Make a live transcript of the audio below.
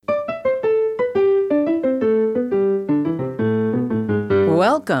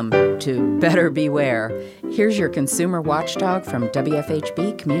Welcome to Better Beware. Here's your consumer watchdog from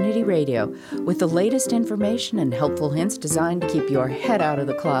WFHB Community Radio with the latest information and helpful hints designed to keep your head out of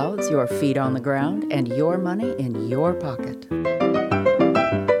the clouds, your feet on the ground, and your money in your pocket.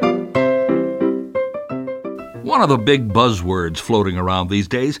 One of the big buzzwords floating around these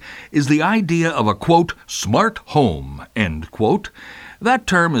days is the idea of a, quote, smart home, end quote. That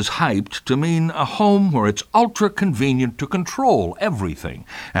term is hyped to mean a home where it's ultra-convenient to control everything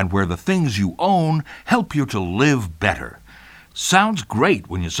and where the things you own help you to live better. Sounds great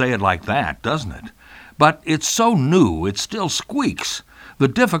when you say it like that, doesn't it? But it's so new it still squeaks. The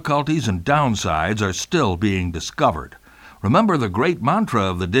difficulties and downsides are still being discovered. Remember the great mantra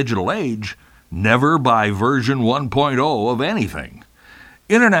of the digital age, never buy version 1.0 of anything.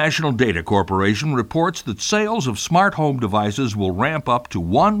 International Data Corporation reports that sales of smart home devices will ramp up to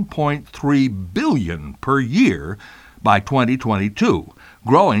 1.3 billion per year by 2022,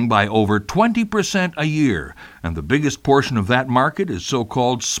 growing by over 20% a year, and the biggest portion of that market is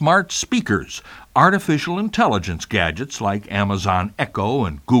so-called smart speakers, artificial intelligence gadgets like Amazon Echo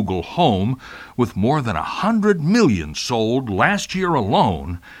and Google Home, with more than 100 million sold last year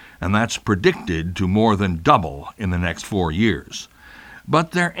alone, and that's predicted to more than double in the next 4 years.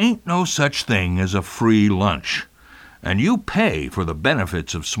 But there ain't no such thing as a free lunch. And you pay for the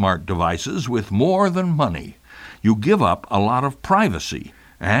benefits of smart devices with more than money. You give up a lot of privacy,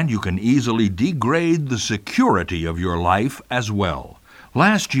 and you can easily degrade the security of your life as well.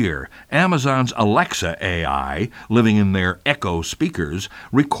 Last year, Amazon's Alexa AI, living in their Echo speakers,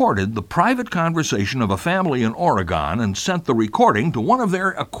 recorded the private conversation of a family in Oregon and sent the recording to one of their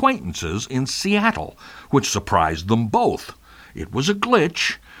acquaintances in Seattle, which surprised them both. It was a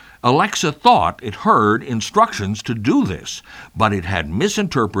glitch. Alexa thought it heard instructions to do this, but it had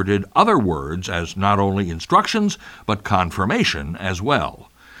misinterpreted other words as not only instructions, but confirmation as well.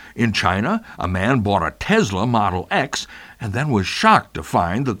 In China, a man bought a Tesla Model X and then was shocked to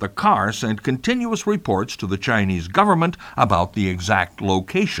find that the car sent continuous reports to the Chinese government about the exact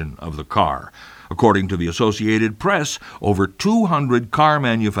location of the car. According to the Associated Press, over 200 car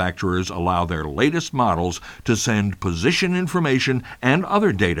manufacturers allow their latest models to send position information and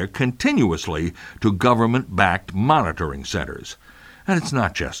other data continuously to government-backed monitoring centers. And it's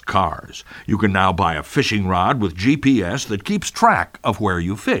not just cars. You can now buy a fishing rod with GPS that keeps track of where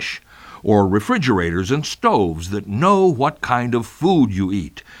you fish, or refrigerators and stoves that know what kind of food you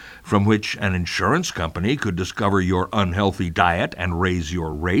eat, from which an insurance company could discover your unhealthy diet and raise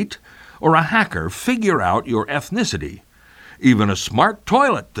your rate, or a hacker figure out your ethnicity. Even a smart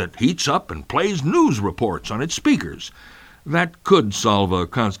toilet that heats up and plays news reports on its speakers. That could solve a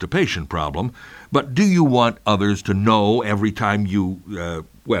constipation problem, but do you want others to know every time you,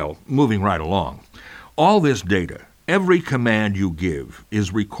 moving right along. All this data, every command you give,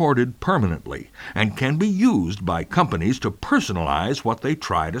 is recorded permanently and can be used by companies to personalize what they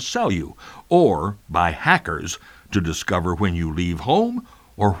try to sell you, or by hackers to discover when you leave home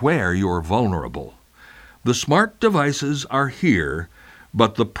or where you're vulnerable. The smart devices are here,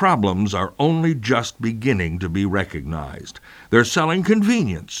 but the problems are only just beginning to be recognized. They're selling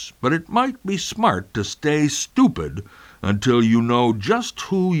convenience, but it might be smart to stay stupid until you know just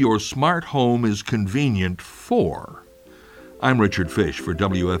who your smart home is convenient for. I'm Richard Fish for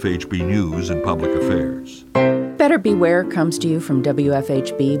WFHB News and Public Affairs. Better Beware comes to you from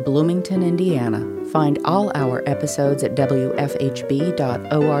WFHB Bloomington, Indiana. Find all our episodes at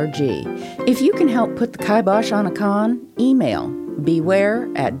WFHB.org. If you can help put the kibosh on a con, email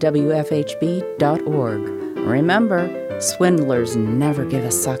beware@WFHB.org. Remember, swindlers never give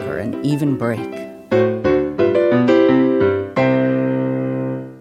a sucker an even break.